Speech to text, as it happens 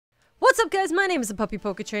What's up, guys? My name is the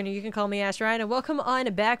PuppyPokéTrainer. You can call me Ash Ryan, and welcome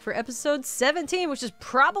on back for episode 17, which is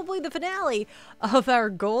probably the finale of our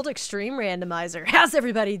Gold Extreme Randomizer. How's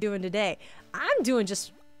everybody doing today? I'm doing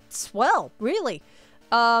just swell, really.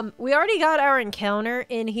 We already got our encounter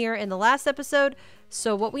in here in the last episode,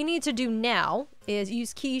 so what we need to do now is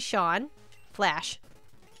use Keyshawn. Flash.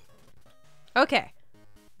 Okay.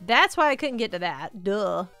 That's why I couldn't get to that.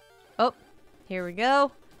 Duh. Oh, here we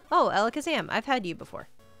go. Oh, Alakazam. I've had you before.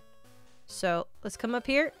 So, let's come up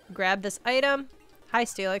here, grab this item. Hi,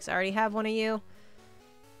 Steelix. I already have one of you.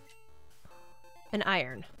 An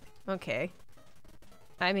iron. Okay.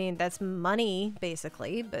 I mean, that's money,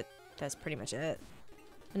 basically, but that's pretty much it.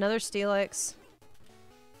 Another Steelix.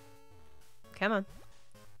 Come on.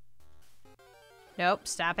 Nope,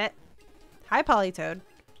 stop it. Hi, Polytoad.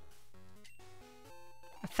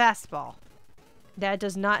 A fastball. That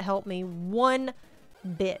does not help me one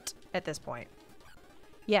bit at this point.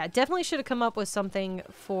 Yeah, definitely should have come up with something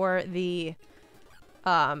for the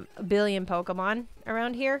billion Pokemon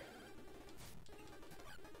around here.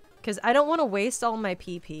 Because I don't want to waste all my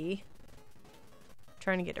PP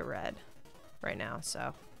trying to get to red right now,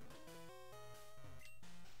 so.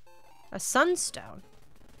 A Sunstone.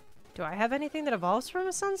 Do I have anything that evolves from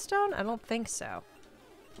a Sunstone? I don't think so.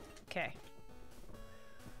 Okay.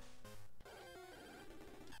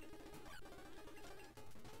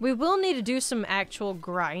 We will need to do some actual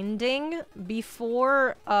grinding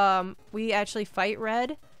before we actually fight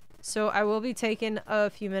red. So I will be taking a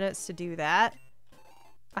few minutes to do that.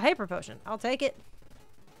 A Hyper Potion. I'll take it.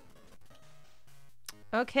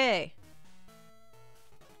 Okay.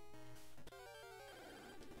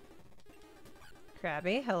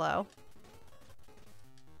 Krabby, hello.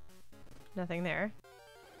 Nothing there.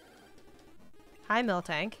 Hi,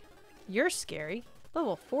 Miltank. You're scary.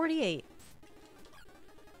 Level 48.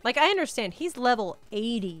 Like, I understand, he's level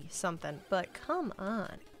 80 something, but come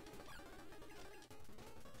on.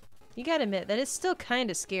 You gotta admit, that is still kind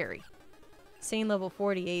of scary. Seeing level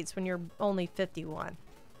 48s when you're only 51.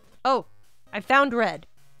 Oh, I found red.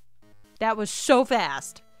 That was so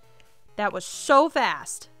fast. That was so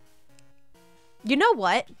fast. You know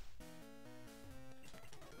what?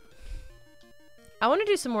 I want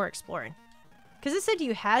to do some more exploring. Because it said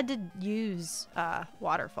you had to use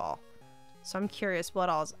Waterfall. So I'm curious what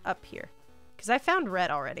all's up here. Because I found red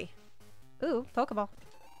already. Ooh, Pokeball.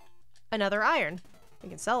 Another iron. We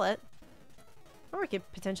can sell it. Or we could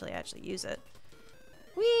potentially actually use it.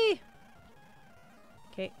 Whee!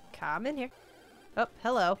 Okay, come in here. Oh,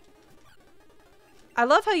 hello. I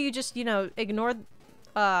love how you just, you know, ignore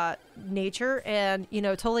nature and, you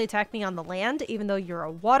know, totally attack me on the land, even though you're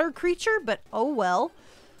a water creature, but oh well.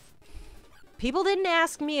 People didn't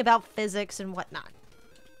ask me about physics and whatnot.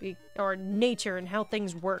 Or nature and how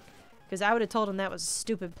things work. Because I would have told him that was a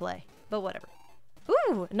stupid play. But whatever.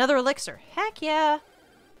 Ooh, another elixir. Heck yeah.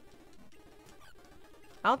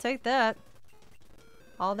 I'll take that.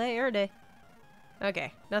 All day, every day.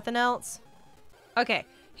 Okay, nothing else. Okay,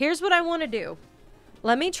 here's what I want to do.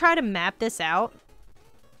 Let me try to map this out.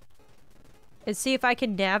 And see if I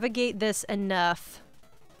can navigate this enough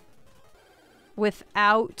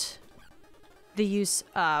without the use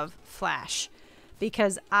of Flash.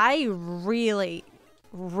 Because I really,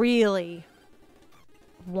 really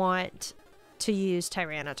want to use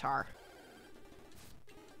Tyranitar.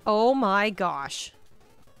 Oh my gosh.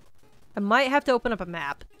 I might have to open up a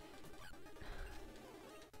map.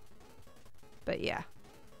 But yeah.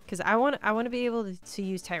 Because I want to be able to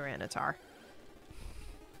use Tyranitar.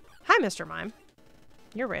 Hi, Mr. Mime.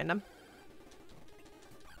 You're random.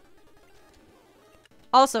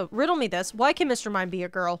 Also, riddle me this. Why can Mr. Mime be a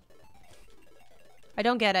girl? I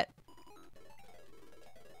don't get it.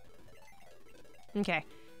 Okay.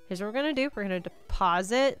 Here's what we're gonna do. We're gonna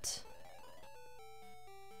deposit.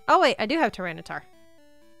 Oh wait, I do have Tyranitar.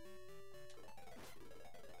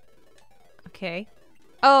 Okay.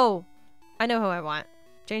 Oh! I know who I want.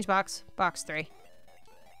 Change box. Box 3.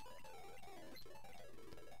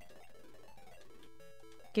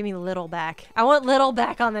 Give me Little back. I want Little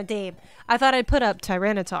back on the team. I thought I'd put up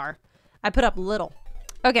Tyranitar. I put up Little.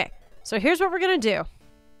 Okay. So here's what we're gonna do.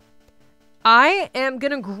 I am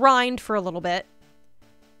gonna grind for a little bit.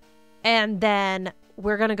 And then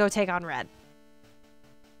we're gonna go take on red.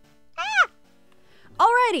 Ah!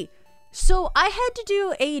 Alrighty. So I had to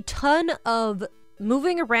do a ton of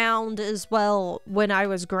moving around as well when I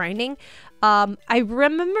was grinding. I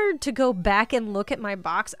remembered to go back and look at my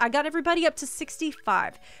box. I got everybody up to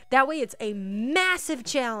 65. That way it's a massive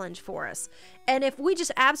challenge for us. And if we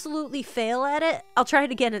just absolutely fail at it, I'll try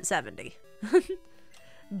it again at 70.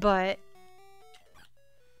 But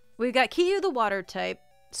we've got Kiyu the water type.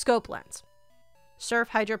 Scope Lens. Surf,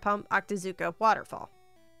 Hydro Pump, Octazooka, Waterfall.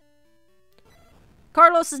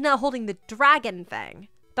 Carlos is now holding the Dragon Fang.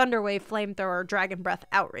 Thunderwave, Flamethrower, Dragon Breath,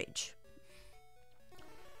 Outrage.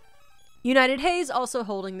 United Haze also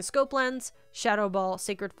holding the Scope Lens, Shadow Ball,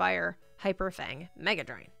 Sacred Fire, Hyper Fang, Mega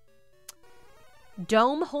Drain.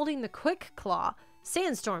 Dome holding the Quick Claw,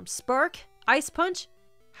 Sandstorm, Spark, Ice Punch,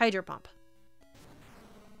 Hydro Pump.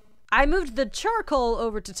 I moved the Charcoal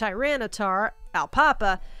over to Tyranitar,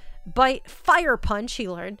 Alpapa, Bite, Fire Punch, he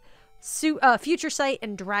learned, Future Sight,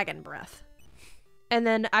 and Dragon Breath. And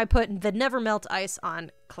then I put the Never Melt Ice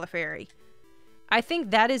on Clefairy. I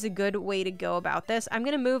think that is a good way to go about this. I'm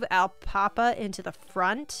going to move Alpapa into the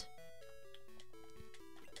front.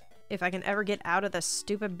 If I can ever get out of the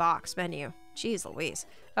stupid box menu. Jeez Louise.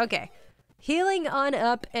 Okay. Healing on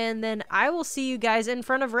up, and then I will see you guys in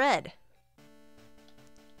front of Red.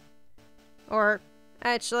 Or,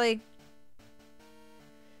 actually...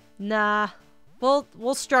 Nah.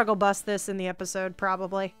 We'll struggle bust this in the episode,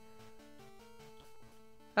 probably.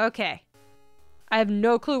 Okay. I have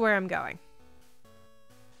no clue where I'm going.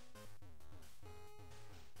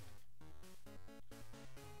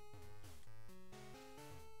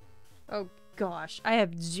 Oh gosh, I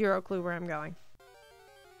have zero clue where I'm going.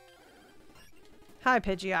 Hi,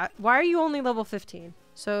 Pidgeot. Why are you only level 15?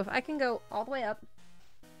 So if I can go all the way up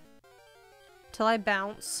till I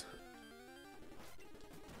bounce.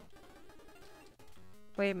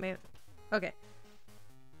 Wait a minute. Okay.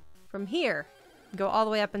 From here, go all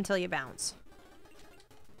the way up until you bounce.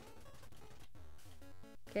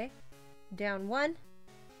 Okay. Down 1.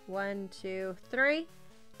 1, 2, 3.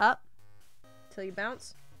 Up till you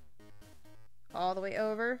bounce. All the way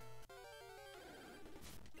over.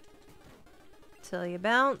 Till you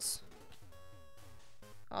bounce.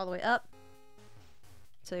 All the way up.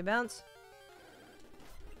 Till you bounce.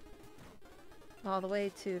 All the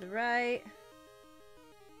way to the right.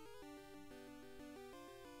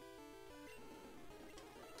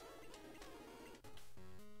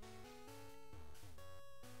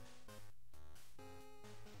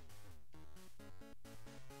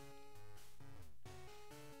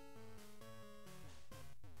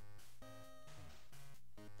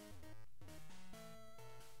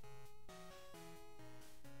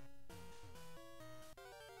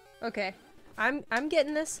 Okay. I'm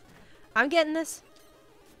getting this. I'm getting this.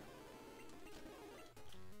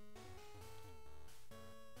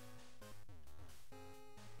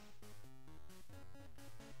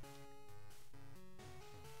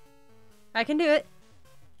 I can do it.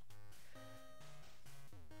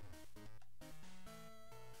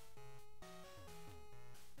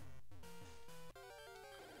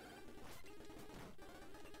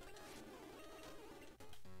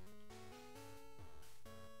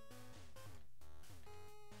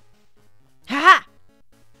 Haha!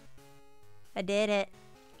 I did it.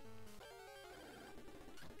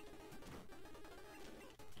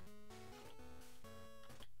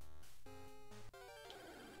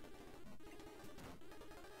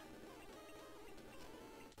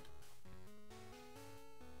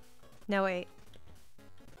 No, wait.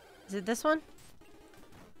 Is it this one?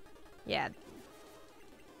 Yeah.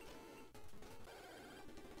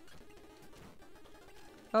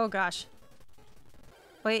 Oh gosh.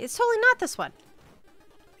 Wait, it's totally not this one.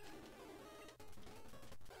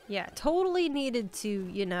 Yeah, totally needed to,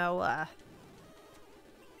 you know, I'm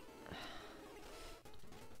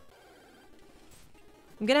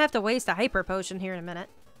gonna have to waste a hyper potion here in a minute.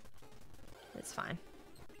 It's fine.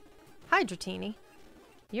 Hi, Dratini.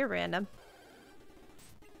 You're random.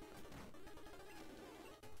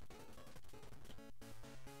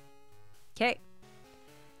 Okay.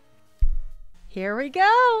 Here we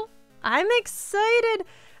go. I'm excited.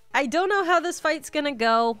 I don't know how this fight's gonna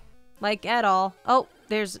go, like, at all. Oh,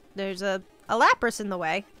 there's a Lapras in the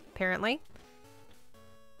way, apparently.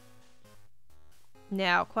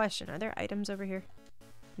 Now, question, are there items over here?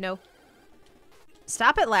 No.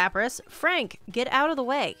 Stop it, Lapras. Frank, get out of the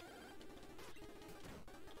way.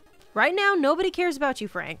 Right now, nobody cares about you,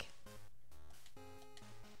 Frank.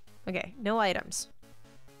 Okay, no items,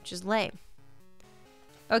 which is lame.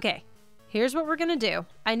 Okay. Here's what we're gonna do.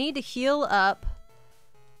 I need to heal up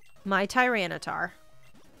my Tyranitar.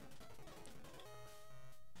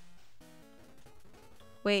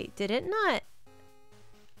 Wait, did it not?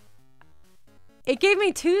 It gave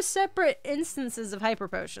me 2 separate instances of hyper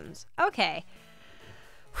potions. Okay.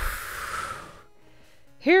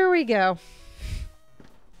 Here we go.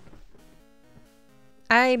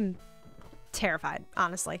 I'm terrified,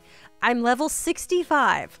 honestly. I'm level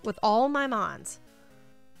 65 with all my mons.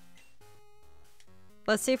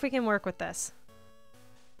 Let's see if we can work with this.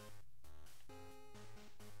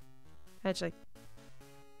 Actually,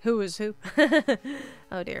 who is who?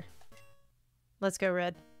 Oh dear. Let's go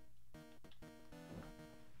red.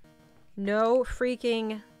 No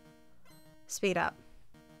freaking speed up.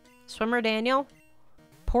 Swimmer Daniel.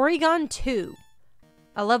 Porygon 2.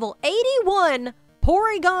 A level 81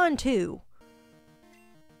 Porygon 2.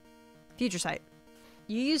 Future Sight.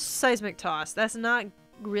 You use Seismic Toss. That's not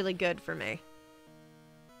really good for me.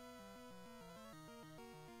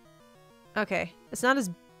 Okay. It's not as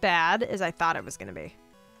bad as I thought it was going to be.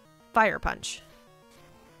 Fire Punch.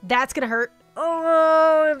 That's going to hurt.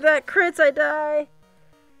 Oh, if that crits, I die.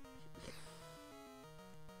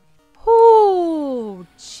 Oh,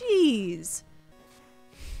 jeez.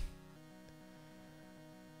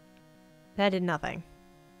 That did nothing.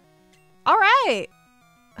 All right.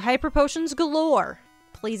 Hyper Potions galore.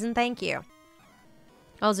 Please and thank you.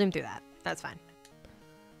 I'll zoom through that. That's fine.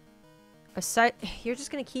 You're just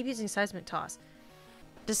going to keep using Seismic Toss.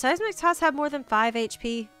 Does Seismic Toss have more than 5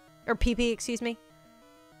 HP? Or PP, excuse me.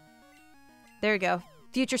 There we go.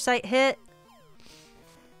 Future Sight hit.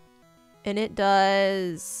 And it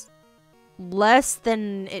does less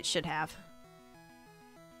than it should have.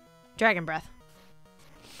 Dragon Breath.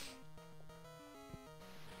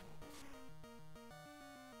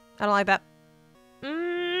 I don't like that.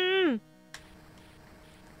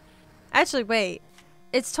 Actually, wait.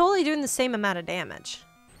 It's totally doing the same amount of damage.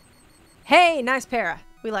 Hey, nice para.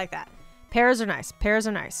 We like that. Paras are nice. Paras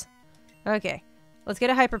are nice. Okay. Let's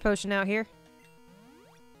get a Hyper Potion out here.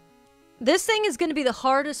 This thing is going to be the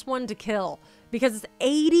hardest one to kill because it's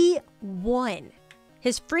 81.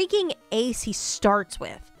 His freaking ace he starts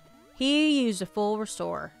with. He used a full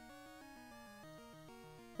restore.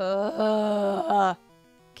 Can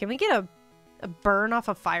we get a burn off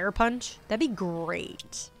a Fire Punch? That'd be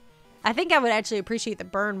great. I think I would actually appreciate the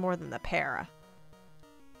burn more than the para.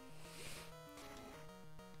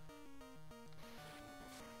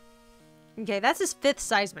 Okay, that's his 5th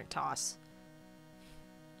Seismic Toss.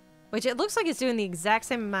 Which it looks like it's doing the exact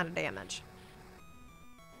same amount of damage.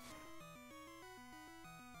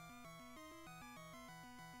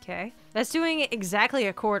 Okay. That's doing exactly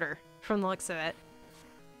a quarter from the looks of it.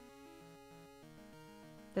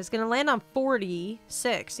 That's going to land on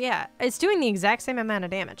 46. Yeah, it's doing the exact same amount of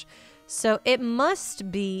damage. So it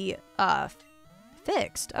must be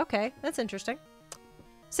fixed. Okay, that's interesting.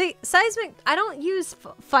 See, Seismic, I don't use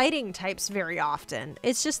fighting types very often.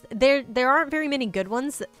 It's just there aren't very many good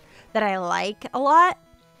ones that I like a lot.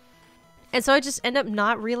 And so I just end up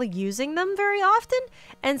not really using them very often.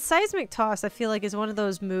 And Seismic Toss, I feel like, is one of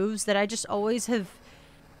those moves that I just always have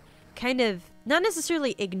kind of, not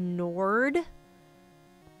necessarily ignored,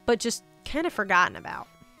 but just kind of forgotten about.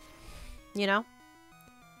 You know?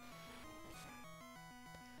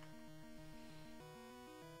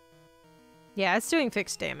 Yeah, it's doing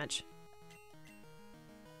fixed damage.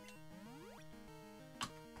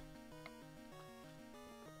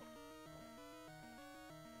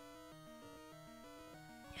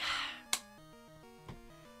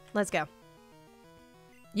 Let's go.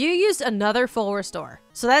 You used another full restore.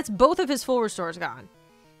 So that's both of his full restores gone.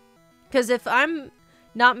 Because if I'm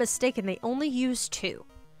not mistaken, they only use 2.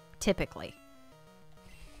 Typically.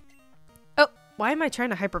 Oh, why am I trying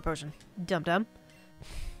to Hyper Potion? Dum-dum.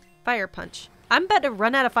 Fire Punch. I'm about to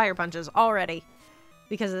run out of Fire Punches already.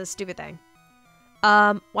 Because of this stupid thing.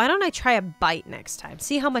 Why don't I try a Bite next time?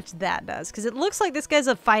 See how much that does. Because it looks like this guy's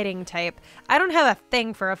a fighting type. I don't have a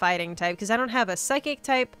thing for a fighting type. Because I don't have a Psychic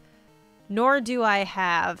type. Nor do I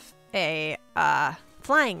have a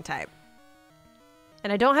flying type.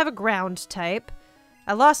 And I don't have a ground type.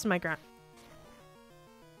 I lost my ground.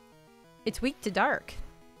 It's weak to dark.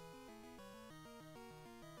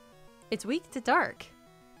 It's weak to dark.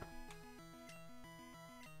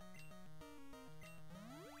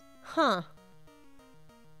 Huh.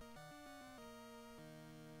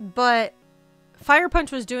 But Fire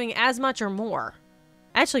Punch was doing as much or more.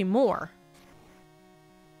 Actually, more.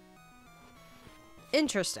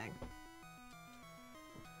 Interesting.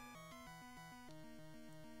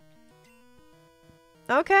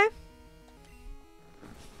 Okay.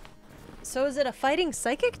 So is it a fighting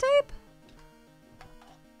psychic type?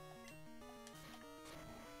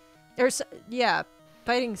 Or yeah,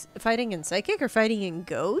 fighting in psychic or fighting in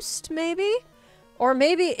ghost maybe? Or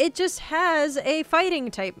maybe it just has a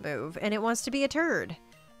fighting type move and it wants to be a turd.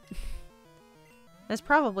 That's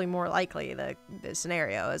probably more likely the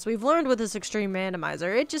scenario. As we've learned with this extreme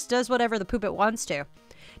randomizer, it just does whatever the poop it wants to.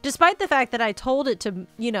 Despite the fact that I told it to,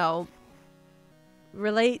 you know,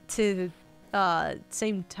 relate to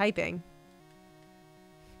same typing.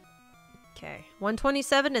 Okay,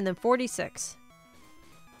 127 and then 46.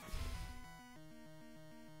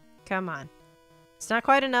 Come on. It's not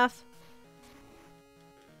quite enough.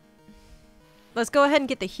 Let's go ahead and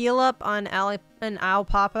get the heal up on Owl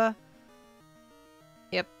Papa.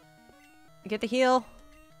 Yep. Get the heal.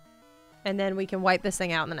 And then we can wipe this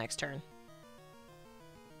thing out in the next turn.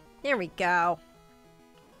 There we go.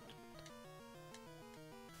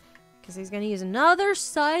 Because he's going to use another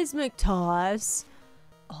seismic toss.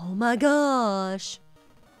 Oh my gosh.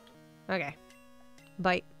 Okay.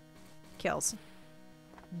 Bite. Kills.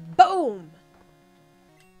 Boom!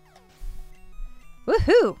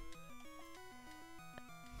 Woohoo!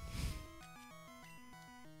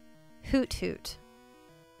 Hoot Hoot.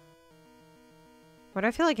 What do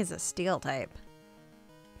I feel like is a steel type?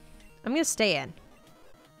 I'm gonna stay in.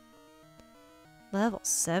 Level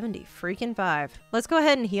 70 freaking 5. Let's go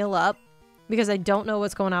ahead and heal up because I don't know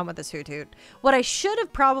what's going on with this Hoot Hoot. What I should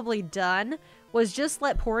have probably done was just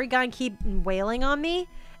let Porygon keep wailing on me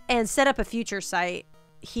and set up a future sight,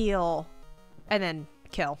 heal, and then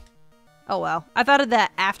kill. Oh well. I thought of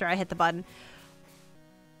that after I hit the button.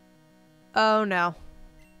 Oh no.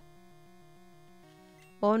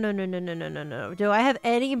 Oh no no no no no no no. Do I have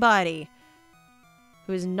anybody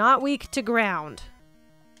who is not weak to ground?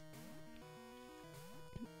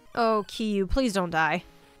 Oh, Kiyu, please don't die.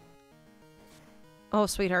 Oh,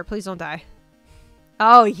 sweetheart, please don't die.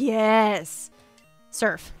 Oh, yes.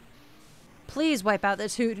 Surf. Please wipe out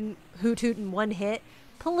this Hoot Hoot in one hit.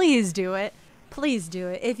 Please do it. Please do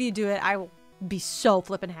it. If you do it, I will be so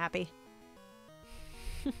flippin' happy.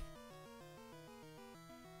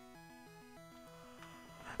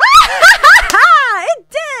 It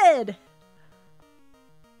did!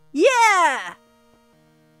 Yeah!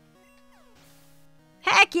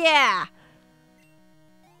 Heck yeah!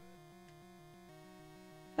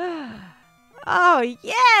 Oh,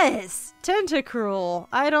 yes! Tentacruel.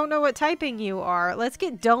 I don't know what typing you are. Let's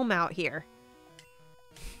get Dome out here.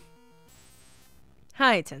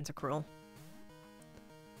 Hi, Tentacruel.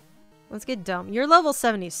 Let's get Dome. You're level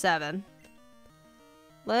 77.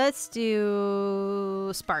 Let's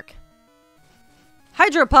do Spark.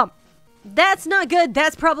 Hydro Pump. That's not good.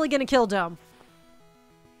 That's probably gonna kill Dome.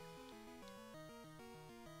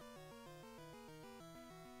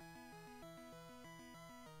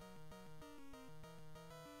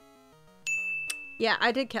 Yeah,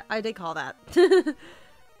 I did call that.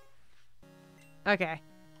 Okay.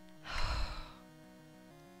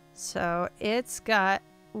 So, it's got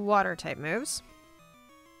water type moves.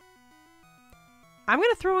 I'm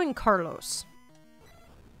going to throw in Carlos.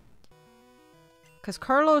 Because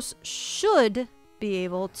Carlos should be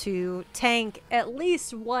able to tank at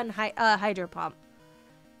least one Hydro Pump.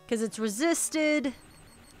 Because it's resisted.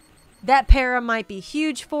 That para might be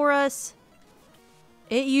huge for us.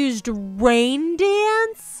 It used Rain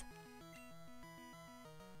Dance?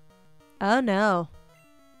 Oh no.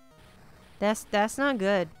 That's not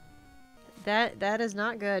good. That is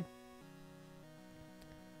not good.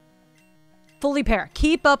 Fully para.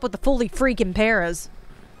 Keep up with the fully freaking paras.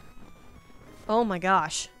 Oh my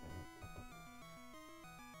gosh.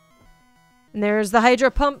 And there's the Hydro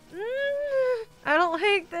Pump. I don't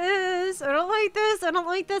like this. I don't like this. I don't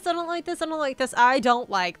like this. I don't like this. I don't like this. I don't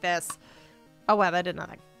like this. Oh wow, that did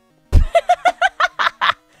nothing.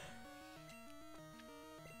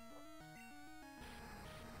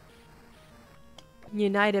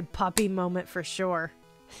 United puppy moment for sure.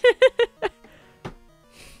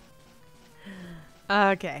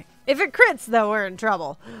 Okay. If it crits, though, we're in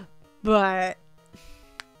trouble. But...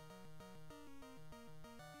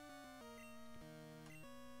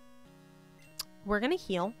 we're gonna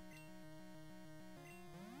heal.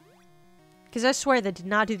 Because I swear that did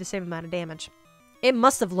not do the same amount of damage. It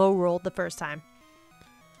must have low rolled the first time.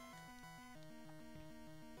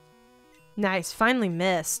 Nice. Finally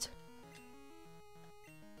missed.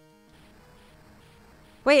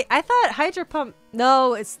 Wait, I thought Hydro Pump...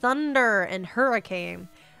 No, it's Thunder and Hurricane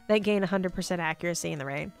that gain 100% accuracy in the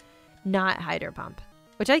rain. Not Hydro Pump.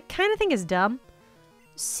 Which I kind of think is dumb.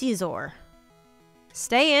 Caesar.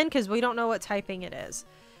 Stay in, because we don't know what typing it is.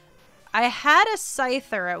 I had a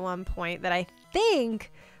Scyther at one point that I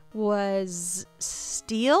think was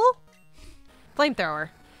Steel? Flamethrower.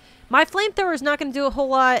 My Flamethrower is not going to do a whole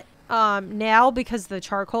lot now because the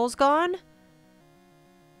charcoal's gone.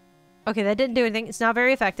 Okay, that didn't do anything. It's not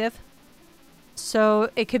very effective. So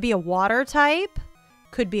it could be a water type,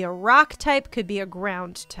 could be a rock type, could be a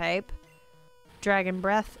ground type. Dragon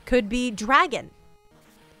Breath could be dragon.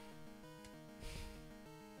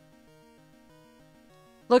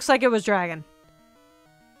 Looks like it was dragon.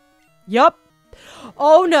 Yup.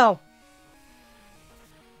 Oh no.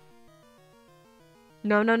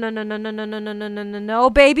 No, no, no, no, no, no, no, no, no, no, no, no, no,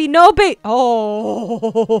 baby, no, baby.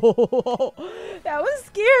 Oh, that was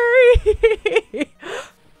scary.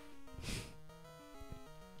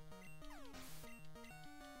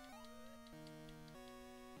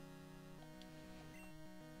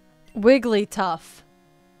 Wigglytuff.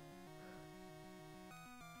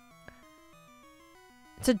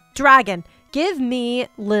 It's a dragon. Give me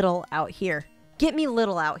little out here. Get me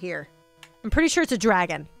little out here. I'm pretty sure it's a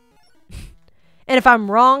dragon. And if I'm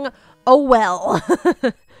wrong, oh well.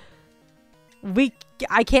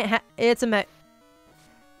 I can't have, it's a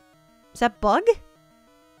is that bug?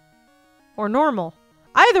 Or normal?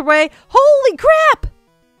 Either way, holy crap!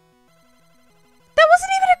 That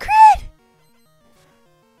wasn't even a crit!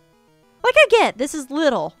 Like, I get, this is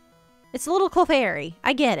little. It's a little Clefairy.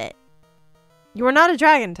 I get it. You are not a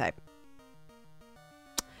dragon type.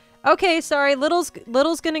 Okay, sorry. Little's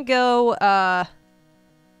gonna go,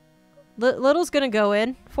 Little's gonna go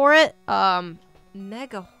in for it.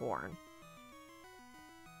 Megahorn.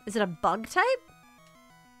 Is it a bug type?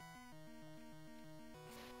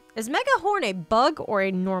 Is Megahorn a bug or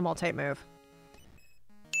a normal type move?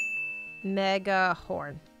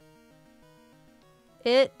 Megahorn.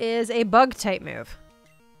 It is a bug type move.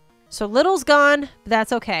 So Little's gone, but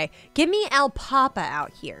that's okay. Give me Alpapa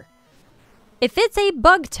out here. If it's a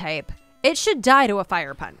bug type, it should die to a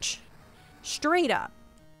fire punch. Straight up.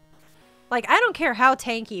 Like, I don't care how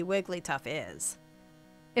tanky Wigglytuff is.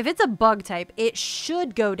 If it's a bug type, it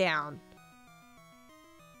should go down.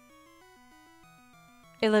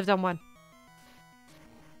 It lived on 1.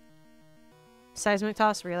 Seismic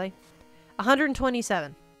toss, really?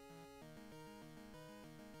 127.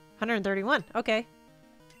 131, okay.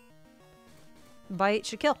 Bite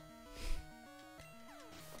should kill.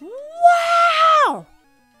 Wow!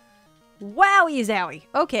 Wowie zowie.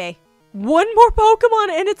 Okay. One more Pokemon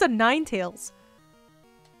and it's a Ninetales.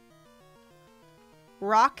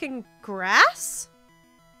 Rock and grass?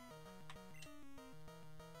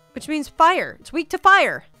 Which means fire. It's weak to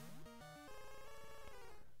fire.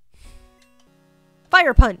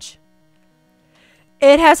 Fire punch.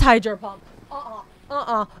 It has Hydro Pump.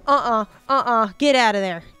 Get out of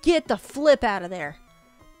there. Get the flip out of there.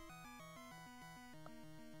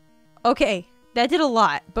 Okay, that did a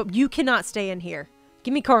lot, but you cannot stay in here.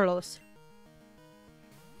 Give me Carlos.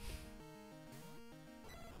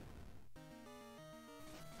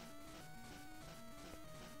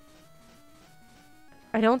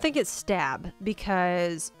 I don't think it's stab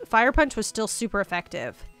because Fire Punch was still super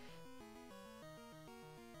effective.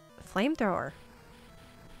 Flamethrower.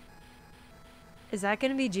 Is that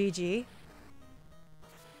going to be GG?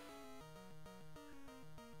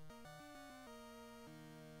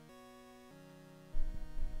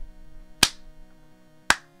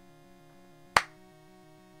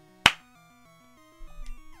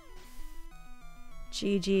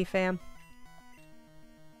 GG, fam.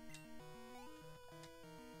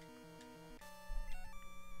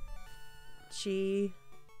 GG.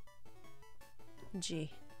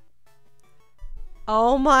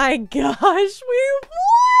 Oh my gosh, we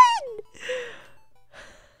won!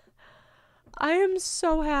 I am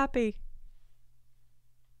so happy.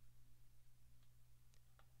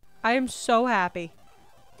 I am so happy.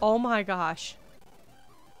 Oh my gosh.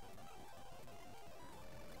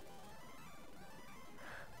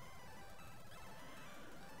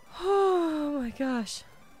 Oh my gosh.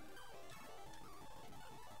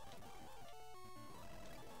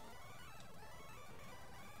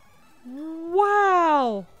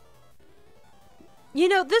 Wow. You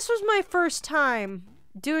know, this was my first time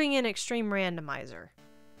doing an extreme randomizer.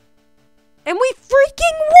 And we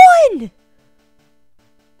freaking won!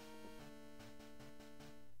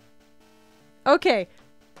 Okay.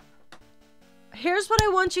 Here's what I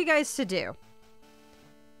want you guys to do.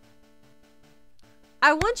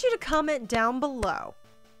 I want you to comment down below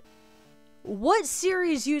what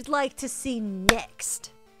series you'd like to see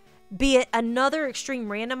next. Be it another extreme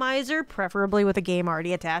randomizer, preferably with a game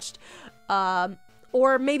already attached,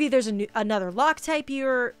 or maybe there's another lock type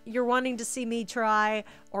you're wanting to see me try,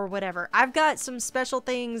 or whatever. I've got some special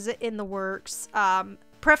things in the works.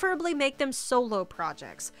 Preferably make them solo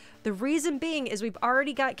projects. The reason being is we've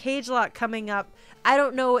already got Cage Lock coming up. I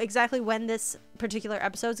don't know exactly when this particular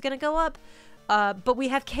episode is going to go up, but we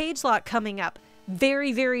have Cage Lock coming up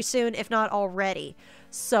very, very soon, if not already.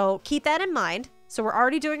 So keep that in mind. So we're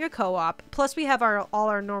already doing a co-op, plus we have all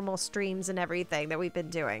our normal streams and everything that we've been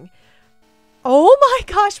doing. Oh my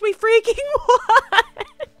gosh, we freaking won!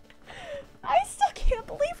 I still can't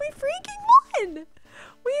believe we freaking won!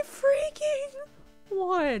 We freaking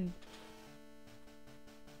won!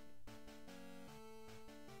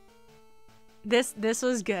 This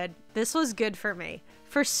was good. This was good for me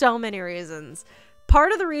for so many reasons.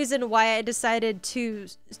 Part of the reason why I decided to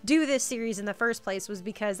do this series in the first place was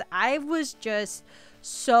because I was just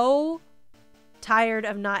so tired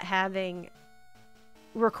of not having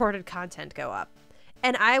recorded content go up.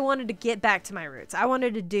 And I wanted to get back to my roots. I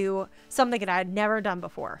wanted to do something that I had never done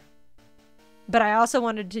before. But I also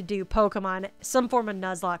wanted to do Pokemon, some form of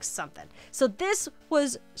Nuzlocke, something. So this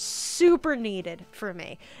was super needed for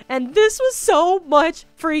me. And this was so much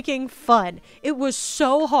freaking fun. It was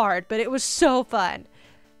so hard, but it was so fun.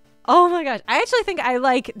 Oh my gosh. I actually think I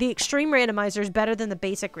like the extreme randomizers better than the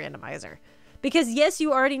basic randomizer. Because yes,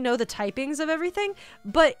 you already know the typings of everything,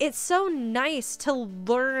 but it's so nice to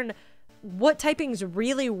learn what typings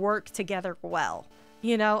really work together well.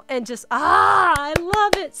 You know, and just, I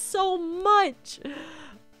love it so much.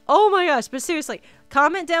 Oh my gosh, but seriously,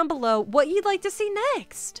 comment down below what you'd like to see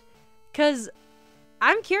next. Because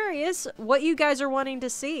I'm curious what you guys are wanting to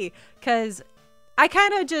see. Because I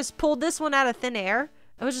kind of just pulled this one out of thin air.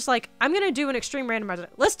 I was just like, I'm going to do an extreme randomizer.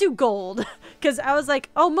 Let's do gold. Because I was like,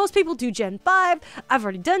 oh, most people do Gen 5. I've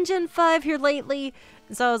already done Gen 5 here lately.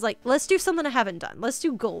 And so I was like, let's do something I haven't done. Let's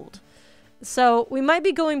do gold. So we might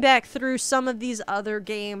be going back through some of these other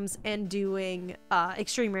games and doing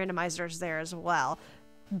extreme randomizers there as well.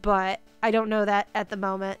 But I don't know that at the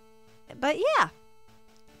moment. But yeah.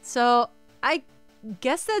 So I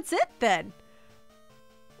guess that's it then.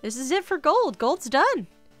 This is it for gold. Gold's done.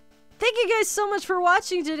 Thank you guys so much for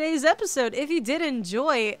watching today's episode. If you did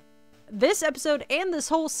enjoy this episode and this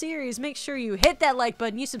whole series, make sure you hit that like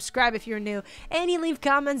button, you subscribe if you're new, and you leave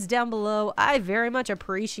comments down below. I very much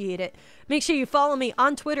appreciate it. Make sure you follow me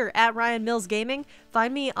on Twitter at Ryan Mills Gaming.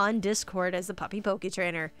 Find me on Discord as the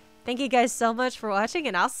PuppyPokéTrainer. Thank you guys so much for watching,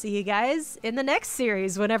 and I'll see you guys in the next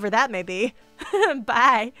series, whenever that may be.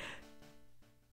 Bye.